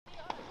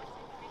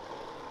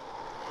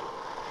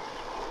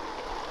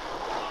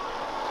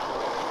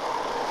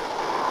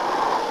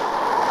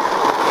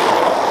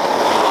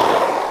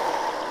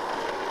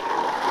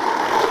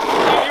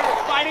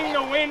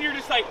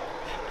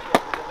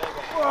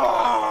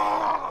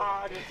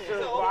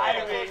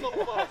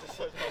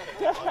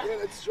Yeah,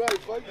 let's try.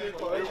 Fuck you,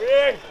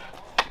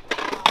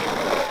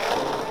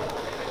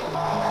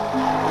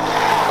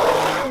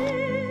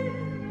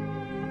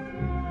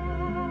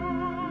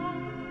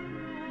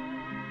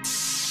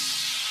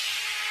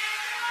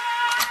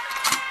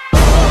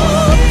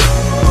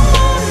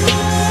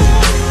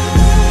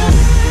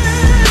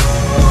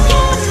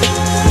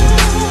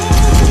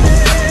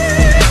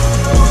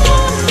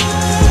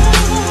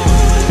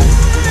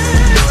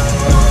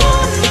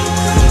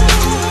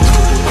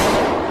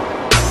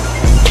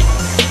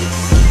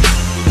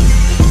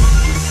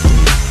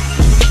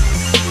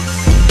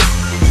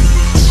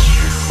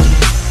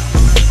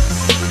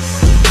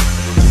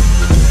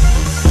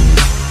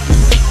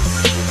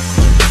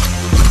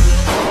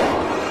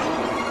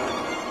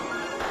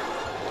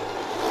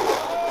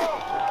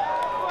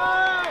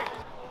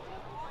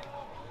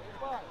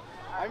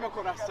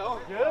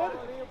 Good?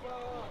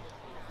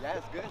 Yeah,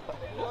 it's good.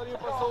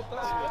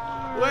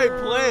 Wait,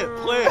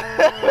 play it.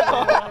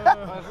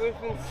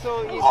 It's so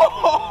easy.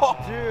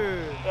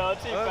 Dude. No,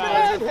 too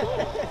fast.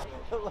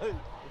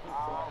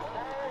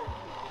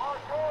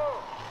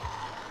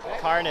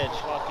 Carnage.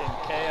 Fucking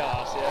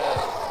chaos,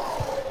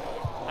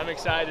 yeah. I'm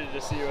excited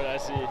to see what I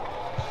see.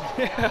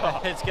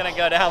 It's gonna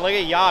go down. Look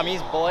at Yam,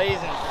 he's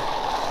blazing.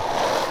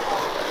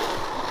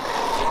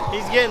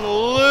 He's getting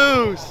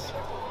loose.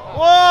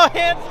 Whoa,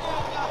 hands.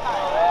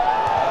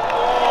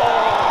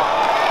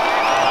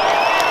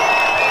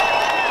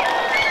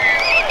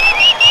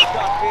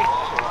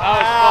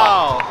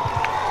 Wow.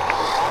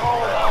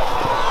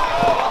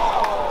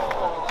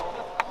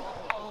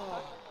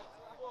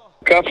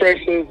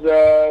 Koff-Race is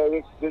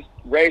this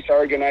race I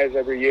organize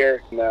every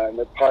year in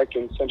the park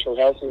in central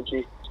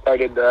Helsinki.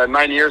 Started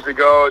 9 years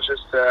ago.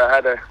 Just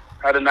had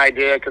an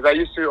idea because I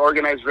used to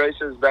organize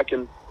races back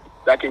in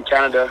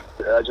Canada.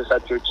 I just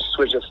had to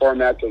switch the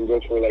format and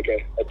go for like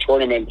a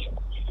tournament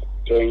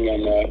thing,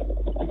 and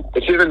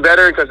it's even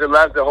better because it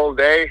lasts the whole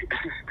day.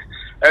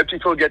 And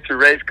people get to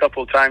race a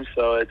couple times,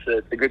 so it's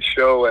a good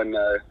show, and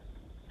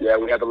yeah,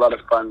 we have a lot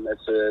of fun.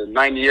 It's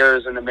 9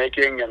 years in the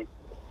making, and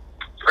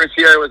first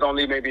year it was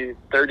only maybe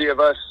 30 of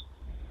us,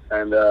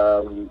 and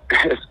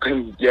it's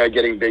been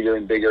getting bigger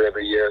and bigger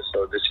every year.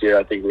 So this year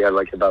I think we had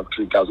like about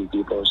 3,000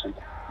 people or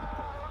something.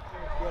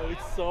 Bro,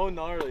 it's so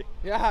gnarly.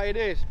 Yeah, it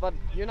is, but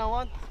you know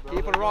what?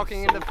 Keep on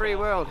rocking in the free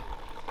world.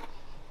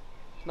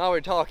 Now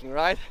we're talking,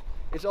 right?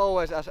 It's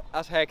always as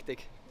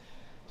hectic,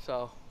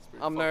 so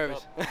I'm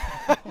nervous.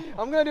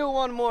 I'm gonna do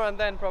one more and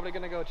then probably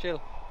gonna go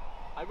chill.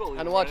 I believe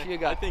and watch you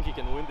guys. I think he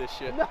can win this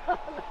shit. No. I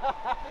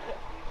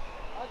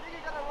think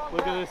you're gonna run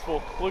Look at this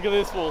fool. Look at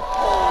this fool.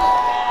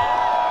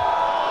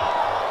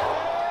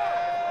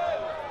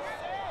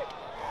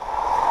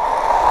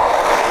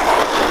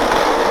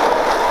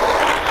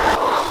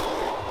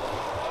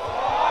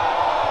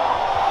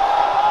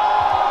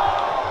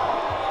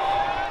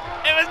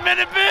 It was meant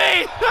to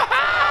be!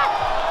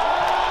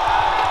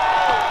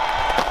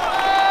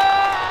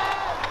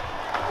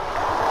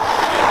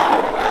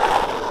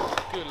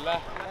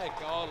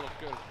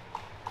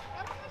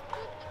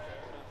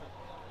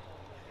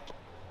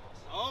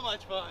 So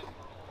much fun.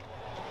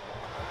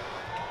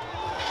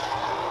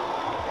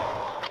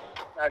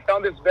 I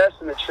found this vest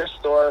in the thrift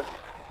store.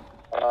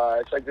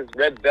 It's like this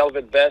red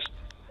velvet vest,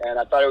 and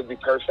I thought it would be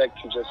perfect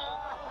to just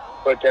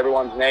put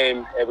everyone's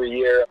name every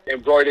year,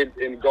 embroidered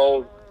in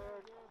gold.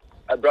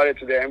 I brought it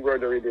to the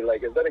embroidery. They're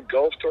like, "Is that a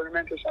golf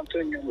tournament or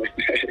something?" I'm like,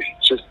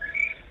 just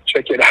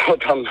check it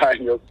out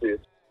online, you'll see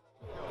it.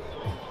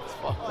 It's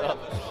fucked up.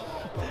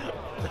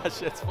 That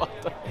shit's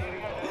fucked up.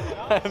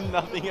 I have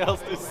nothing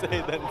else to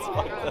say than it's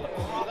fucked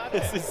up.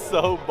 This is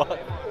so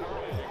bugged.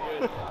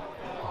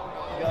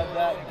 Got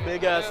that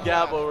big ass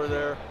gap over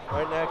there,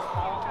 right next.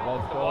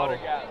 That's the water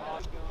gap.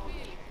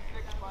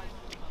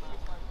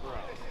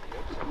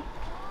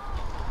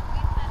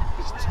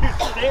 Dude,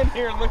 stand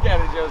here and look at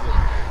it, Joseph.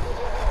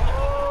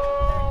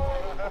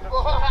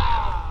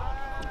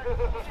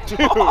 Dude,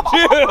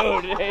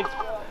 it's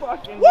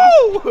fucking. Woo!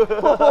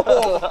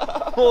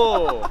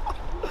 Oh,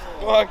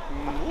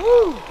 fucking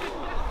woo!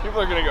 People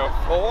are gonna go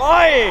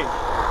flying.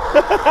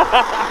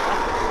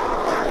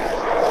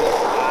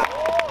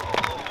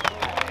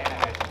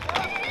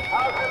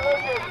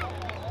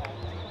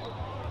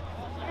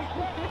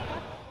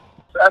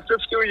 After a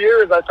few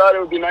years, I thought it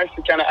would be nice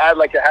to kind of add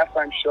like a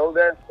halftime show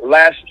there.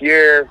 Last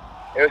year,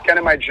 it was kind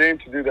of my dream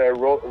to do the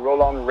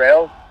roll on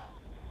rail,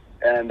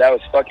 and that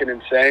was fucking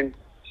insane.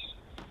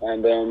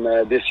 And then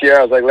this year,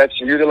 I was like, let's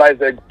utilize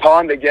the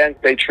pond again,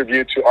 pay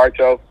tribute to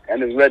Arto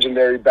and his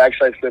legendary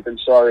backside flip and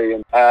sorry.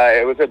 And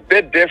it was a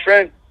bit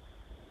different,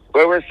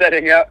 but we're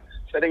setting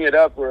it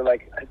up. We're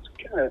like, it's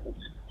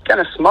kind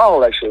of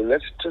small actually.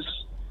 Let's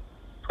just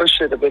push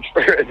it a bit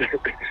further.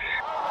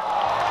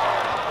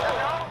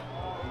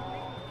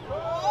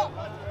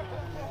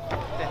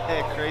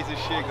 Crazy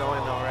shit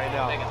going on right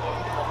now.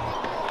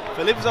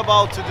 Felix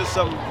about to do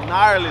some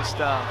gnarly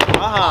stuff.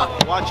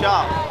 Watch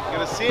out. You're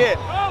gonna see it.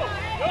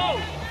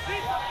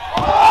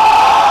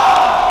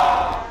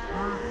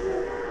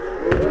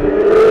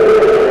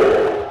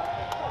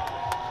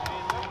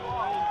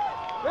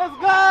 Let's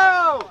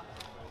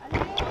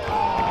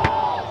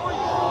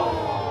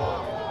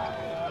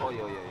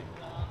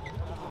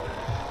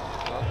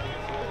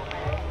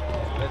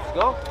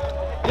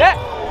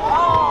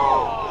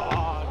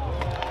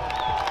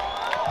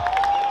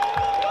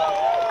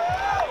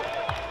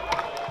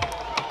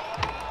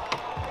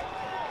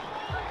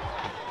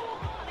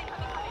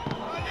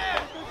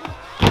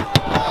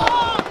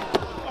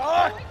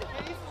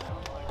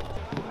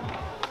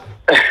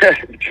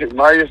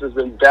Marius has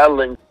been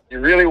battling. He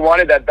really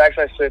wanted that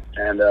backside flip,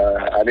 and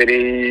I mean,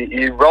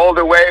 he rolled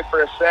away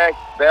for a sec,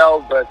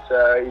 bailed, but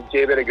he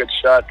gave it a good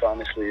shot,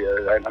 honestly.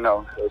 I don't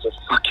know, it was a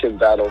fucking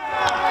battle.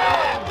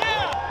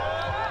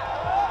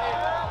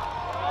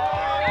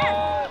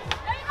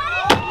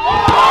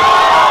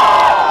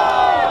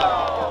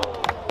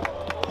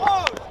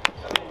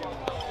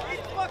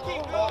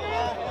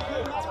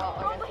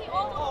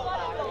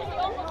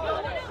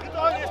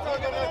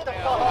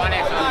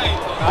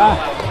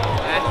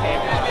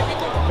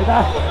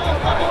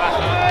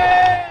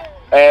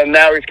 And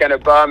now he's kind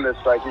of bummed. It's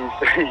like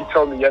he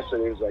told me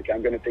yesterday, he was like,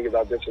 I'm going to think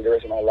about this for the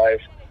rest of my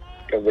life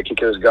because the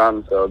kicker is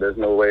gone, so there's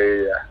no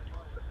way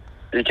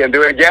he can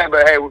do it again.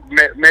 But hey,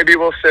 maybe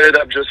we'll set it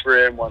up just for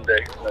him one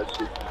day. Let's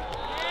see.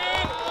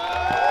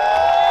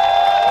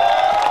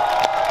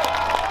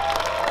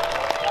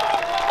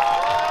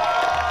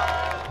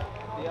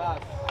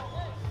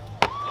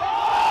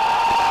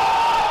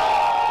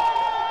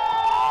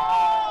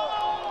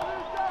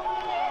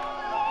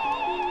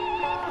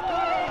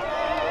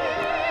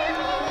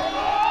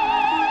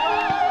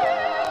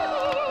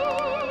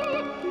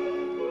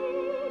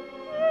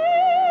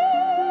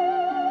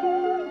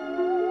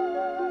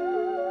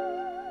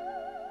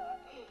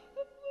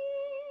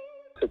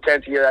 The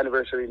 10th year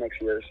anniversary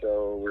next year,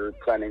 so we're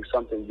planning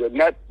something good.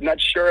 Not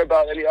sure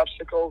about any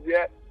obstacles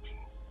yet,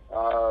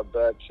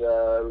 but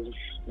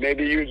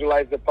maybe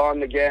utilize the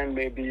pond again,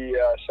 maybe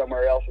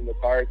somewhere else in the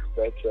park.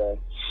 But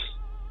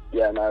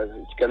yeah, no,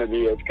 it's gonna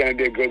be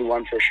a good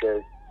one for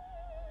sure.